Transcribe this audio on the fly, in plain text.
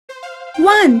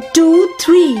1, 2,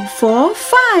 3, 4,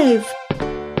 5.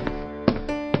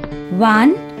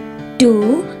 1,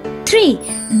 2, 3.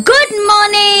 Good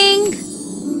morning!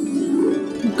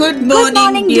 Good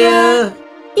morning, dear.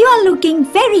 You are looking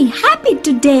very happy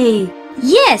today.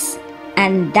 Yes,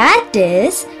 and that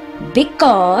is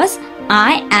because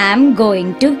I am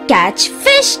going to catch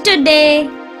fish today.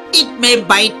 It may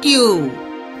bite you.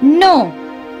 No,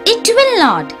 it will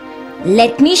not.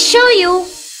 Let me show you.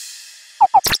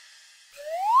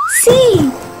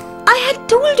 See, I had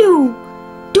told you.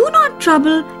 Do not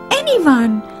trouble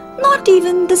anyone, not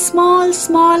even the small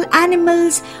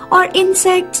animals or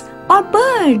insects or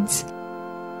birds.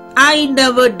 I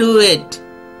never do it.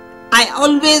 I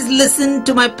always listen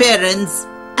to my parents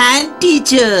and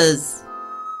teachers.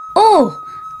 Oh,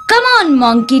 come on,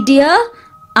 monkey dear.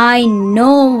 I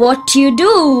know what you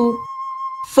do.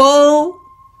 4,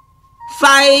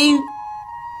 5,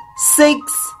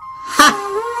 6. Ha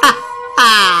ha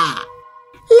ha!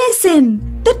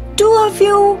 Listen, the two of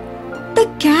you. The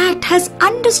cat has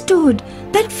understood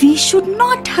that we should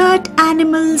not hurt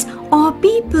animals or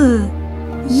people.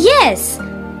 Yes,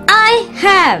 I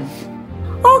have.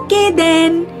 Okay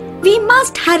then, we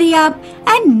must hurry up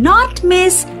and not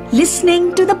miss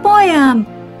listening to the poem.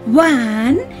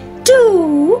 1,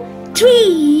 2,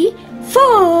 3,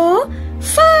 4,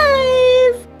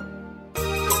 5.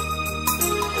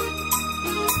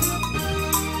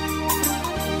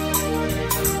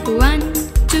 One,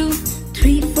 2,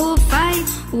 3, 4,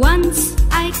 5. Once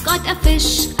I caught a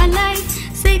fish alive.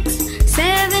 6,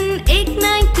 7, 8,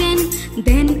 9, 10.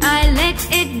 Then I let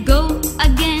it go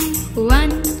again.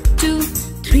 1, 2,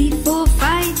 3, 4,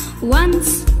 5.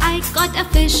 Once I caught a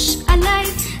fish alive.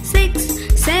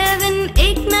 6, 7,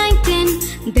 8, 9,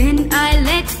 10. Then I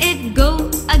let it go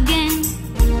again.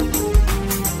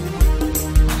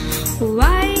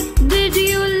 Why did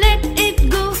you let it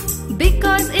go?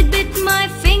 Because it bit my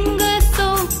finger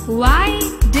so. Why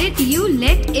did you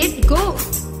let it go?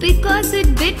 Because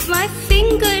it bit my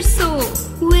finger so.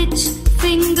 Which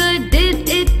finger did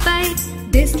it bite?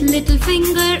 This little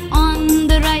finger on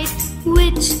the right.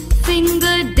 Which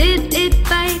finger did it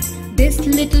bite? This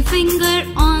little finger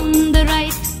on the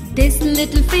right. This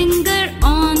little finger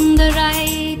on the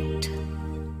right.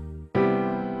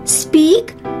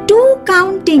 Speak 2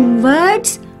 counting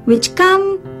words which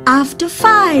come after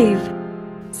 5.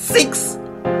 6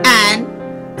 and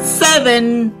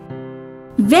 7.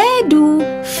 Where do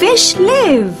fish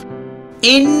live?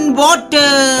 In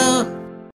water.